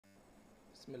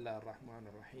Bismillah ar-Rahman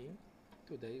ar-Rahim.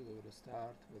 Today we will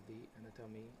start with the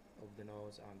anatomy of the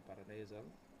nose and paranasal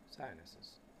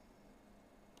sinuses.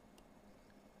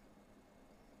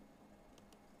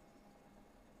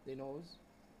 The nose,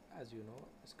 as you know,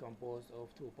 is composed of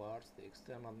two parts, the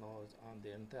external nose and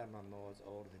the internal nose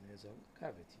or the nasal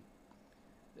cavity.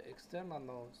 The external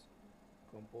nose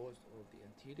composed of the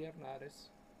anterior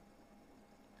nares,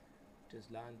 which is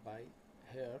lined by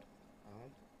hair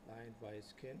and lined by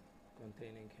skin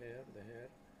containing hair. The hair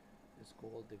is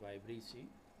called the vibrissae,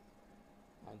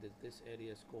 and this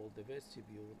area is called the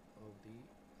vestibule of the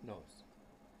nose.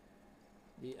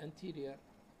 The anterior,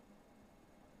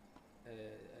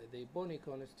 the bony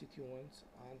constituents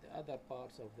and the other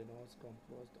parts of the nose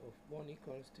composed of bony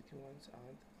constituents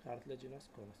and cartilaginous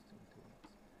constituents.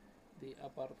 The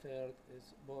upper third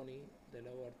is bony, the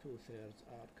lower two-thirds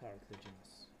are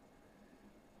cartilaginous.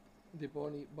 The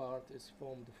bony part is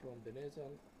formed from the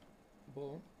nasal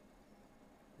bone.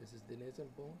 This is the nasal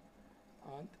bone,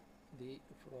 and the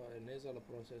nasal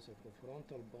process of the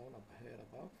frontal bone up here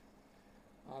above,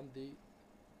 and the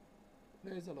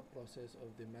nasal process of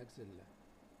the maxilla.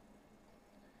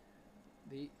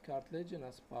 The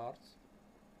cartilaginous parts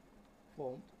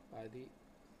formed by the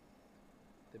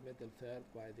middle third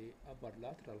by the upper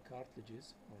lateral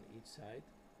cartilages on each side,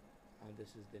 and this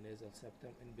is the nasal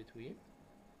septum in between,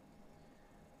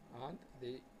 and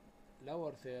the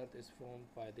lower third is formed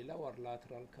by the lower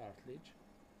lateral cartilage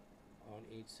on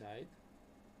each side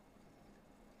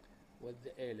with the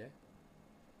ala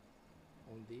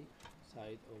on the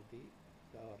side of the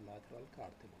lower lateral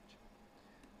cartilage,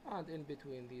 and in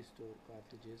between these two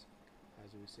cartilages,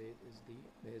 as we said, is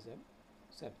the nasal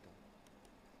septum.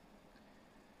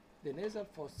 The nasal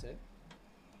fossa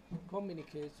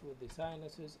communicates with the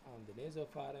sinuses and the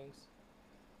nasopharynx,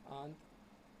 and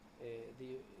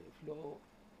the flow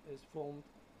is formed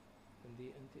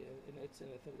in its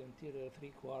anterior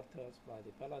three quarters by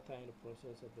the palatine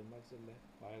process of the maxilla,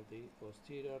 while the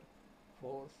posterior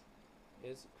fourth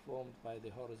is formed by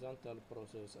the horizontal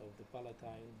process of the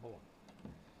palatine bone.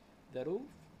 The roof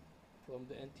from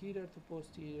the anterior to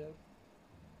posterior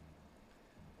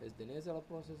is the nasal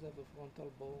process of the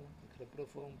frontal bone, the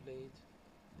cribriform plate,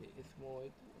 the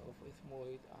ethmoid,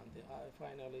 and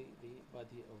finally the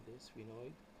body of the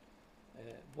sphenoid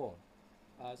bone.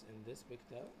 As in this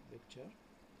picture,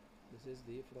 this is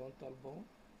the frontal bone,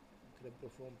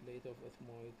 cribriform plate of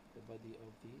ethmoid, the body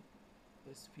of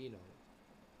the sphenoid,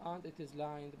 and it is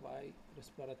lined by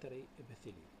respiratory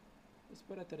epithelium.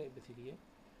 Respiratory epithelium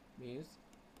means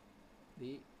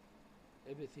the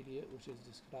epithelium which is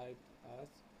described as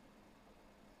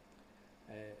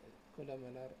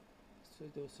columnar,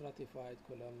 pseudostratified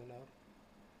columnar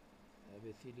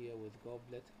epithelia with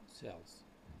goblet cells,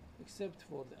 except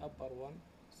for the upper one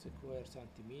square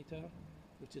centimeter,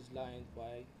 which is lined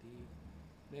by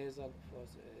the nasal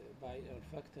by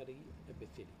olfactory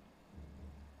epithelium.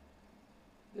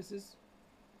 This is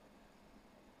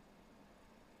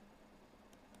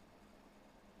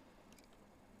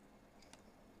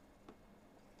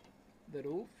the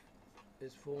roof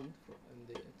is formed from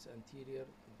its anterior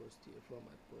to posterior, from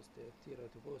anterior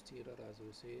to posterior, as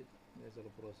we said,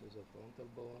 nasal process of frontal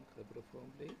bone,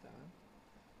 cribriform plate, and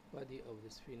body of the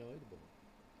sphenoid bone.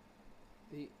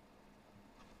 The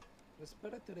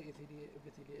respiratory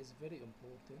epithelium is very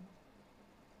important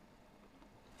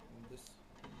in this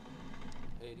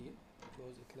area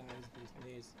because it lines these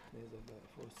nasal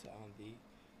fossa and the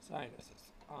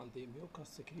sinuses, and the mucus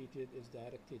secreted is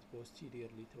directed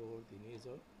posteriorly toward the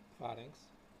nasal pharynx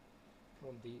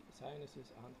from the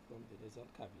sinuses and from the nasal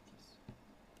cavities.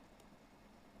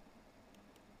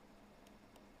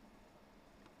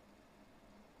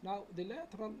 Now, the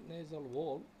lateral nasal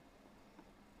wall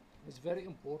is very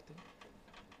important,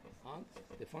 and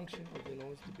the function of the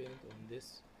nose depends on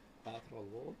this lateral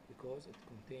wall because it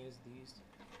contains these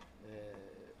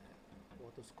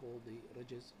what is called the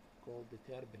ridges called the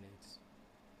turbinates.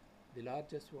 The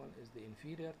largest one is the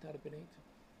inferior turbinate.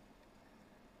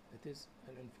 It is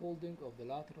an unfolding of the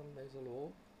lateral nasal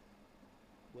wall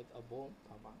with a bone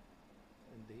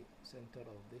in the center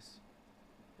of this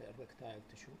erectile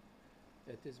tissue.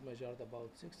 It is measured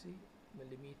about 60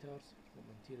 millimeters from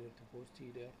anterior to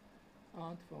posterior,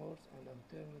 and forms an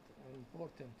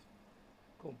important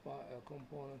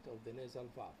component of the nasal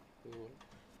valve. We will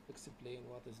explain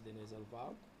what is the nasal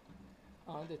valve,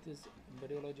 and it is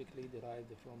embryologically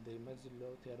derived from the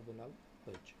maxilloturbinal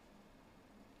ridge.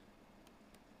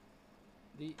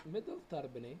 The middle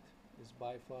turbinate is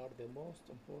by far the most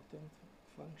important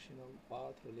functional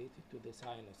part related to the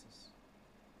sinuses.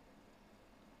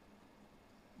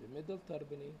 The middle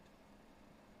turbinate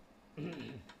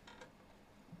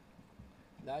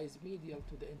lies medial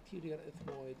to the anterior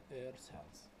ethmoid air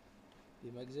cells.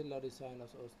 The maxillary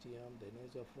sinus ostium, the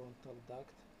nasofrontal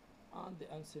duct, and the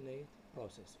uncinate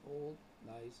process all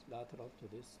lies lateral to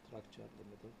this structure, the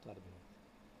middle turbinate.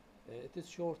 It is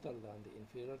shorter than the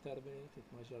inferior turbinate. It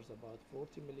measures about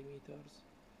 40 millimeters,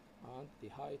 and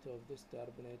the height of this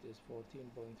turbinate is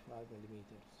 14.5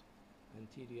 millimeters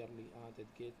anteriorly, and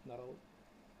it gets narrow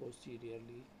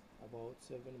posteriorly about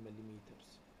 7 millimeters.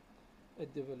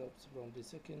 It develops from the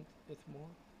second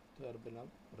ethmoid turbinal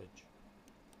ridge.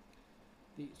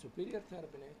 The superior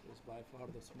turbinate is by far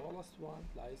the smallest one,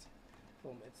 lies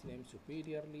from its name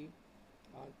superiorly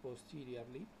and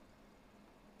posteriorly.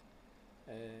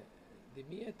 The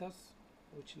meatus,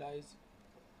 which lies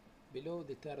below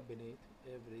the turbinate,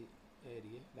 every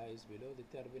area lies below the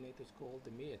turbinate, is called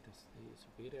the meatus. The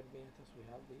superior meatus, we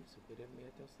have the superior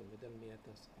meatus, the middle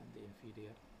meatus, and the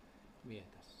inferior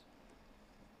meatus.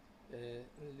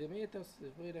 The meatus, the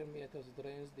superior meatus,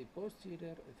 drains the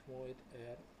posterior ethmoid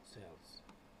air cells.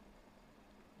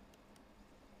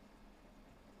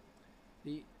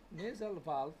 The nasal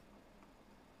valve,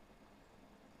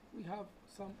 we have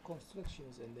some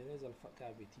constrictions in the nasal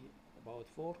cavity, about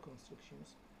 4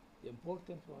 constrictions. The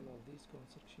important one of these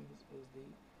constrictions is the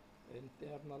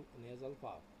internal nasal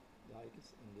valve, like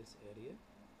in this area.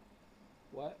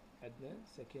 وعندنا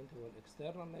second هو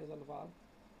external nasal valve,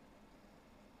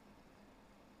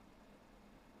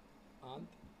 and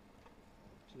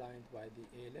lined by the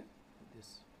ala,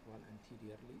 this one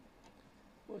anteriorly,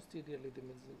 posteriorly the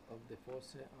middle of the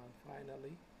fossa, and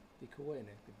finally the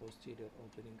choana, the posterior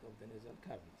opening of the nasal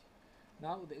cavity.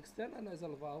 Now the external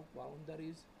nasal valve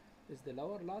boundaries is the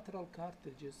lower lateral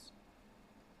cartilages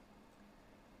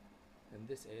in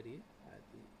this area, at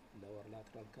the lower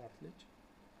lateral cartilage,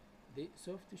 the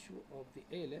soft tissue of the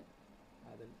ala,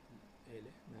 هذا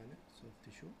الala هنا soft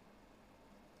tissue,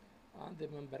 and the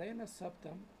membranous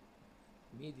septum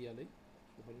medially.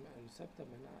 شوف السبتم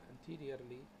هنا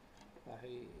anteriorly راح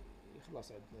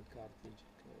يخلص عندنا الكارتلج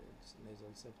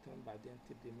nasal septum، بعدين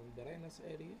تبدي membranous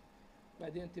area،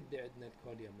 بعدين تبدي عندنا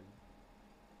الكوليوم,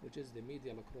 which is the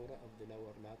medial crura of the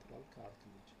lower lateral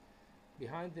cartilage.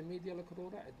 Behind the medial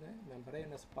crura عندنا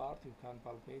membranous part, you can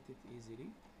palpate it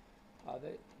easily،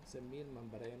 هذا نسميه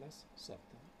membranous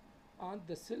septum. And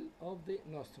the cell of the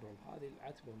nostril، هذه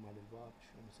العتبة مال الباب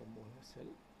شو نسموها cell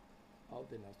of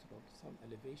the nostril, some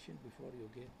elevation before you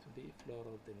get to the floor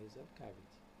of the nasal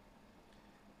cavity.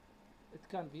 It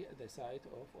can be at the site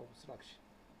of obstruction,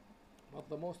 but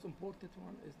the most important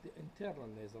one is the internal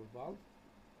nasal valve.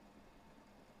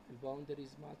 The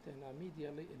boundaries مالته هنا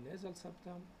medially النasal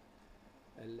septum,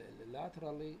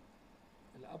 laterally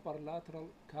the upper lateral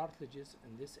cartilages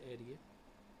in this area,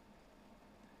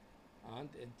 and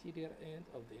anterior end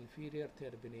of the inferior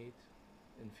turbinate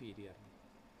inferiorly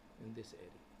in this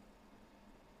area.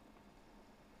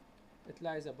 It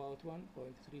lies about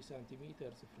 1.3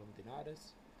 centimeters from the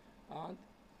nares, and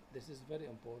this is very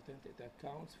important. It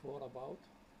accounts for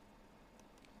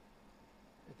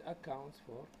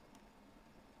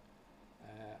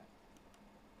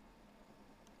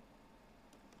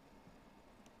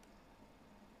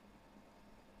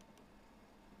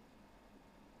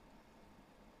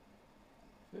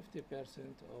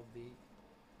 50% of the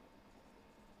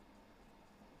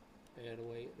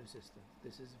airway resistance.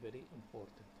 This is very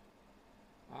important.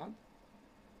 And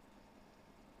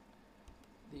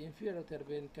the inferior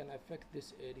turbine can affect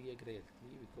this area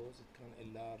greatly because it can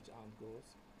enlarge and goes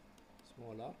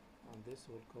smaller, and this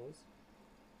will cause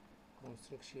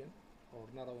constriction or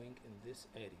narrowing in this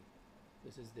area.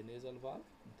 This is the nasal valve,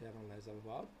 internal nasal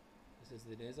valve. This is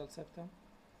the nasal septum.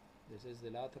 This is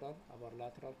the lateral, upper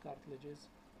lateral cartilages,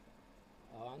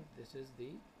 and this is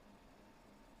the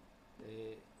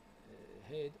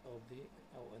head of the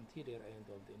anterior end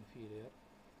of the inferior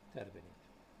turbinate.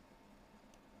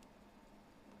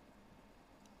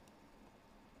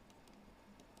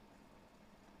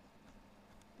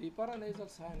 The paranasal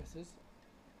sinuses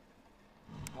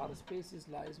are spaces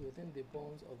lies within the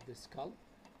bones of the skull,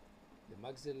 the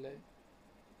maxilla,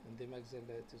 and the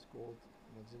maxilla it is called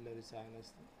maxillary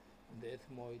sinus, and the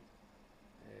ethmoid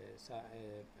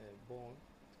bone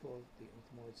it's called the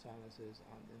ethmoid sinuses,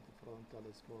 and interfrontal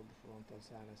is called the frontal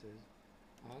sinuses,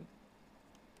 and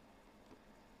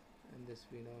in the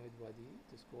sphenoid body it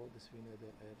is called the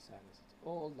sphenoidal air sinuses.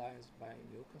 All lined by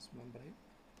mucous membrane,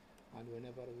 and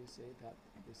whenever we say that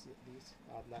these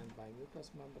are lined by mucous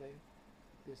membrane,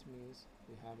 this means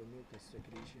we have a mucus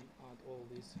secretion, and all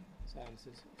these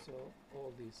sinuses, so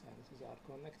all these sinuses are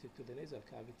connected to the nasal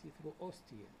cavity through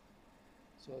ostia,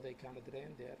 so they can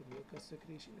drain their mucus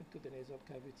secretion into the nasal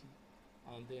cavity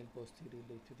and then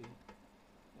posteriorly to the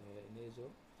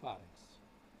nasopharynx.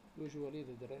 Usually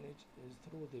the drainage is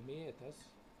through the meatus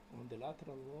on the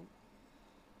lateral wall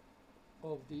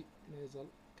of the nasal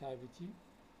cavity.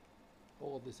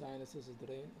 All the sinuses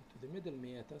drain into the middle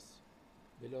meatus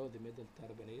below the middle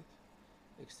turbinate,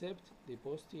 except the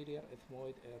posterior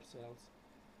ethmoid air cells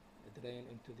drain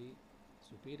into the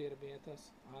superior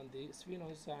meatus, and the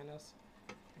sphenoid sinus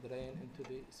drain into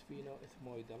the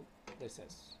sphenoethmoidal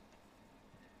recess.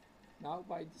 Now,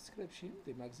 by description,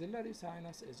 the maxillary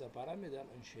sinus is a pyramidal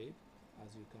in shape,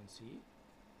 as you can see.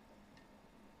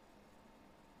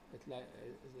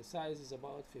 The size is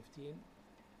about 15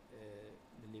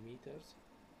 millimeters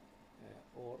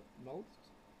or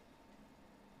mils,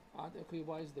 and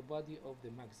occupies the body of the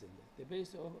maxilla. The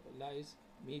base lies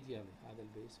medially.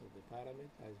 The base of the pyramid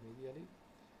lies medially,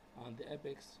 and the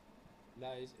apex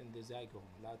lies in the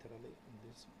zygoma, laterally in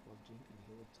this bulging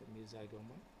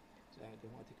zygoma,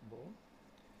 zygomatic bone.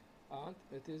 And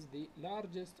it is the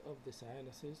largest of the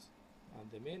sinuses,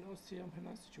 and the main ostium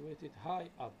هنا situated high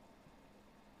up.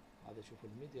 هذا شوف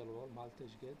الميديال وول مالته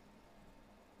قد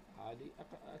عالي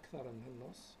أكثر من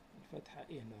النص، الفتحة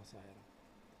هنا صايرة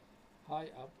high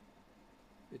up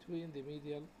between the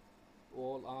medial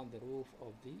wall and the roof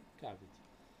of the cavity.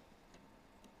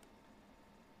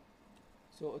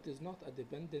 So it is not a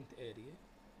dependent area.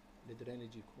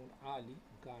 الدرينج يكون عالي،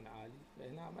 مكان عالي،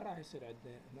 فهنا ما راح يصير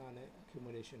عندنا هنا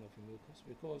accumulation of mucus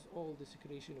because all the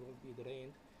secretion will be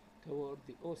drained toward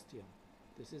the ostium.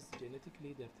 This is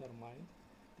genetically determined.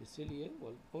 The cilia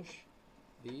will push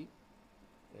the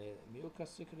mucus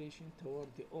secretion toward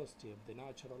the ostium, the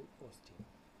natural ostium.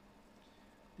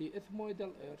 The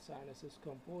ethmoidal air sinus is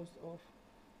composed of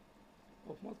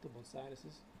multiple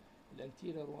sinuses. The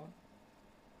anterior one,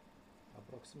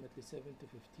 approximately 7 to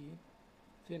 15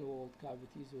 thin-walled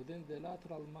cavities within the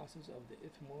lateral masses of the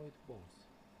ethmoid bones.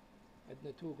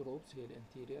 عندنا two groups، هي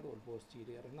الانتيرير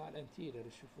والبوستيرير. هنا الانتيرير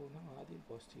تشوفونها، وهذه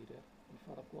البوستيرير.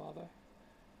 الفرق واضح.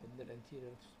 عندنا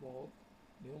الانتيرير small,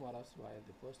 numerous, while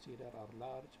the posterior are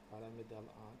large, pyramidal,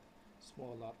 and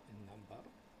smaller in number.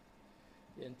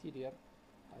 The anterior,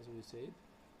 as we said,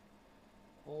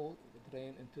 all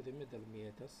drain into the middle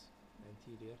meatus,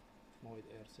 anterior ethmoid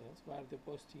air cells, while the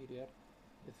posterior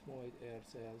ethmoid air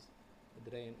cells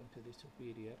drain into the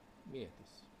superior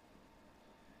meatus.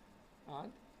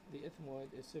 And the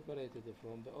ethmoid is separated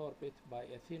from the orbit by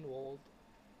a thin-walled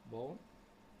bone.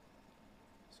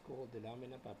 It's called the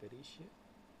lamina papyracea,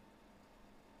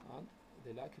 and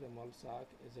the lacrimal sac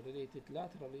is related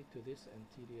laterally to this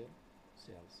anterior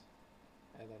cells,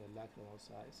 either a lacrimal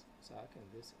sac in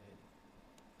this area.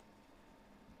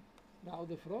 Now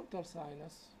the frontal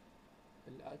sinus,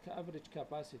 average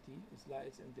capacity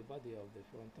lies in the body of the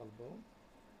frontal bone.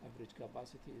 Average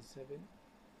capacity is 7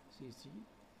 cc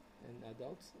in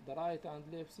adults. The right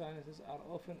and left sinuses are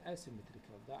often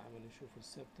asymmetrical. دائما نشوف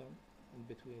السبتم in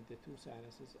between the two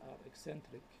sinuses are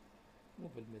eccentric، مو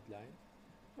بالميدلاين.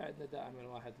 عندنا دائما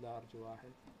واحد large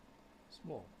وواحد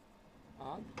small.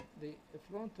 And the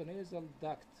frontonasal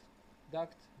duct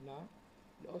هنا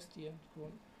الأوستيوم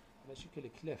تكون على شكل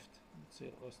كليفت،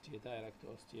 تصير أوستيا دايركت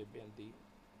أوستيا بين the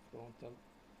frontal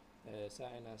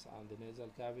sinus and the nasal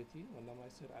cavity، وإنما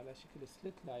يصير على شكل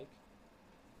slit like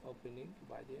opening،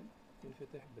 وبعدين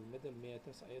ينفتح بالميدل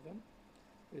ميتس أيضا،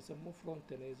 يسموه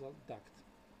frontonasal duct.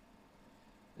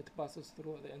 It passes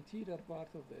through the anterior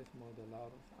part of the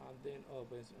ethmoidal and then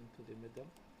opens into the middle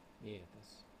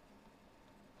meatus.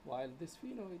 While the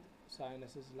sphenoid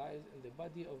sinuses lies in the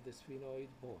body of the sphenoid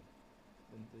bone,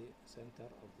 in the center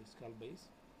of the skull base,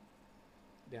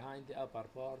 behind the upper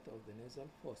part of the nasal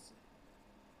fossa.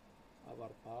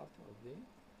 Upper part of the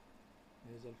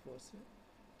nasal fossa.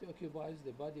 It occupies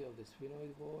the body of the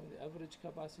sphenoid bone. The average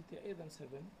capacity either 7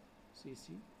 cc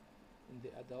in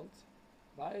the adults.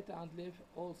 Right and left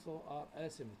also are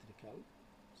asymmetrical,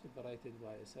 separated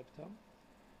by a septum.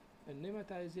 And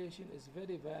nematization is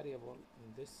very variable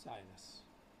in this sinus.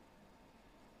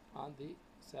 And the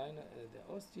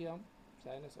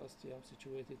sinus ostium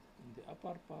situated in the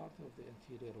upper part of the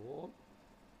anterior wall.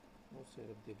 Also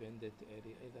dependent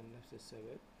area أيضا نفس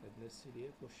السبب. عندنا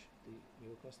السيليا push the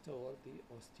mucus toward the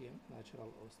ostium,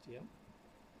 natural ostium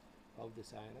of the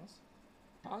sinus,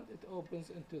 and it opens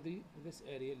into this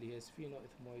area اللي هي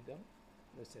sphenoethmoidal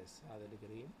recess. هذا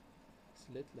الجرين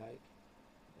slit like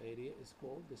area is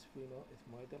called the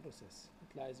sphenoethmoidal recess.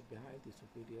 It lies behind the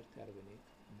superior turbinate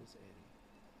in this area.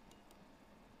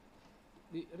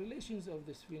 The relations of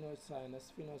the sphenoid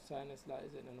sinus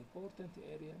lies in an important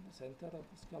area in the center of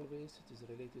the skull base. It is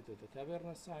related to the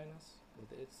cavernous sinus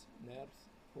with its nerves,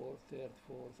 4th, 3rd,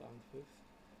 4th, and 5th,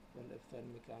 and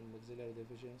ophthalmic and maxillary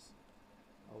divisions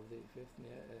of the 5th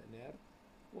nerve.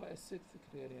 والsixth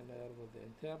cranial nerve with the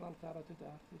internal carotid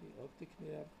artery, optic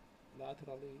nerve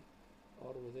laterally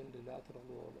or within the lateral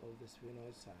wall of the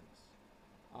sphenoid sinus,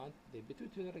 and the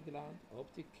pituitary gland,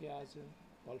 optic chiasm,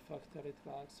 olfactory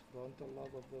tracts, frontal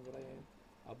lobe of the brain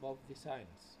above the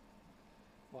sinus,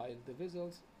 while the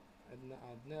vessels and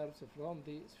nerves from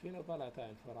the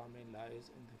sphenopalatine foramen lies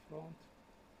in the front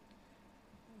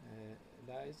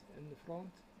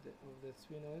of the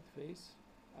sphenoid face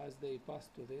as they pass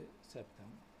to the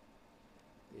septum.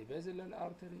 The basilar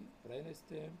artery,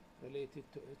 brainstem, related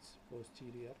to its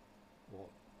posterior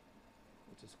wall,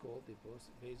 which is called the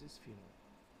basis sphenoid.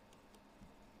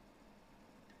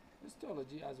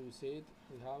 Histology, as we said,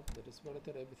 we have the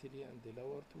respiratory epithelium in the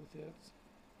lower two-thirds,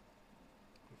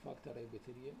 olfactory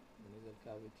epithelium, the nasal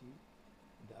cavity,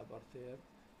 the upper third.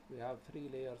 We have three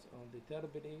layers on the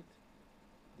turbinate.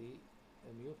 The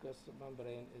mucous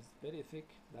membrane is very thick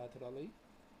laterally,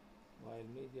 while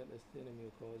medial is thin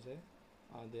mucosa,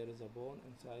 and there is a bone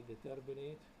inside the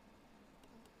turbinate,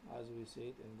 as we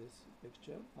said in this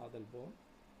picture. هذا البون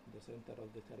in the center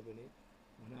of the turbinate،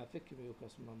 وهنا thick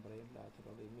mucous membrane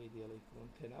laterally medially يكون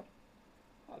thinner.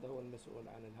 هذا هو المسؤول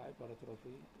عن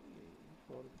الهايبرتروفي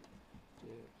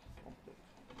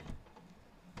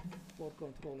for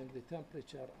controlling the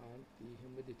temperature and the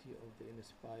humidity of the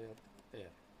inspired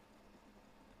air.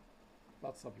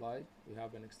 Blood supply, we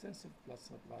have an extensive blood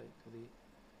supply to the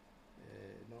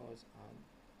nose and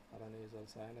paranasal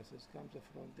sinuses, comes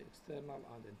from the external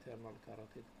and internal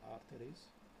carotid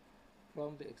arteries.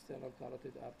 From the external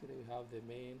carotid artery we have the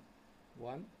main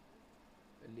one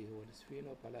اللي هو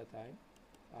السفينوبالاتine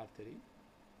artery.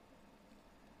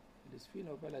 The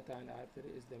sphenopalatine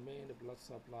artery is the main blood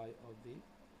supply of the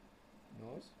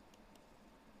nose.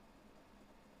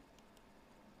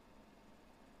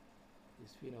 The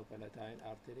sphenopalatine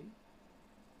artery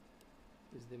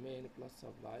is the main blood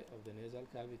supply of the nasal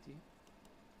cavity.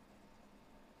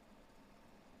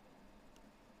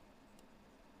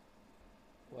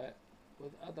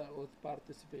 With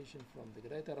participation from the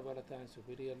greater palatine,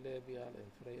 superior labial,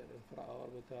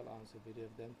 infraorbital and superior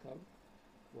dental,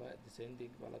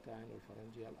 descending palatine or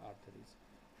pharyngeal arteries.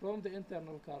 From the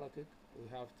internal carotid, we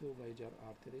have two major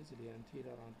arteries, the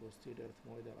anterior and posterior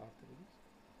ethmoidal arteries,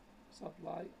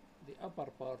 supply the upper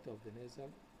part of the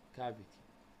nasal cavity.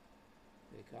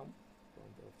 They come from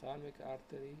the ophthalmic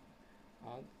artery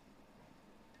and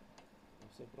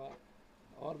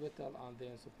supraorbital and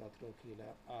then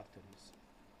supratrochlear arteries.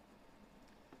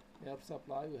 Nerve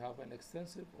supply, we have an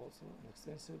extensive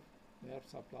nerve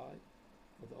supply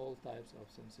with all types of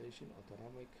sensation,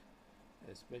 autonomic,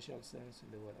 special sense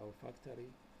اللي هو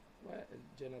olfactory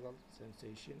general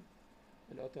sensation.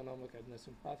 الautonomic عندنا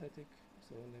sympathetic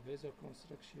يسوون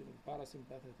vasoconstriction،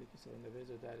 parasympathetic يسوون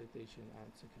vasodilatation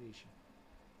and secretion,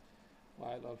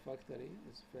 while olfactory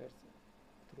is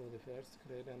through the first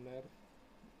cranial nerve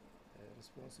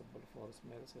responsible for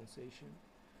smell sensation.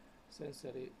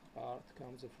 Sensory part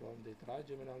comes from the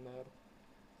trigeminal nerve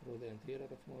through the anterior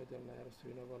ethmoidal nerve,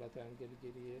 sphenopalatine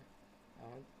ganglion,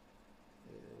 and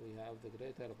we have the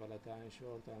greater palatine,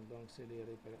 short and long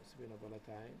ciliary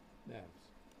sphenopalatine nerves.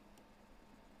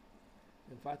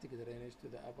 Lymphatic drainage to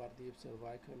the upper deep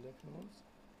cervical lymph nodes,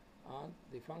 and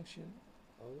the function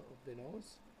of the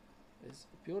nose is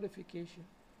purification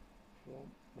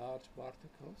from large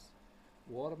particles,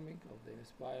 warming of the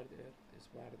inspired air. The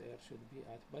inspired air should be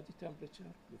at body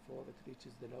temperature before it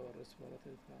reaches the lower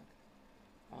respiratory tract,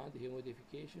 and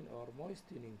humidification or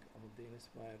moistening of the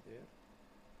inspired air.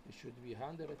 It should be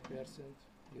 100%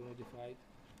 humidified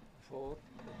before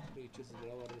it reaches the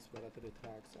lower respiratory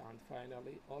tracts. And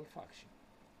finally, olfaction.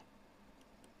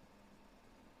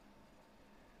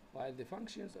 While the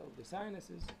functions of the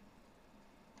sinuses,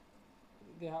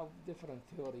 they have different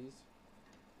theories.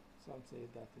 Some say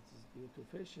that it is due to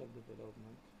facial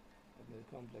development and the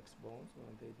complex bones.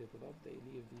 When they develop, they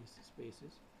leave these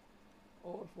spaces,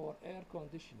 or for air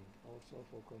conditioning, also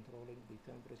for controlling the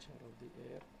temperature of the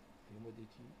air,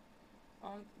 humidity,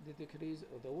 and the decrease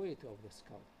of the weight of the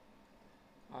skull,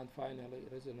 and finally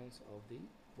resonance of the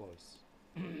voice.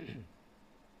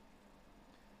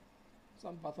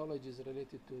 Some pathologies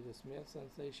related to the smell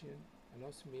sensation.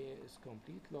 Anosmia is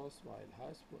complete loss, while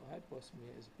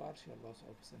hyposmia is partial loss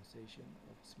of sensation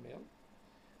of smell.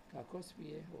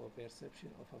 Cacosmia or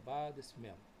perception of a bad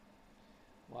smell,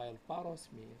 while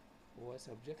parosmia هو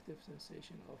subjective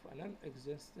sensation of a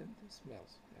non-existent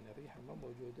smells، يعني الريحة ما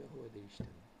موجودة هو ده يشتم.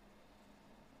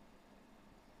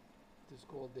 It is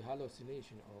called the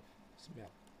hallucination of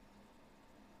smell.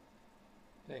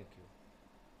 Thank you.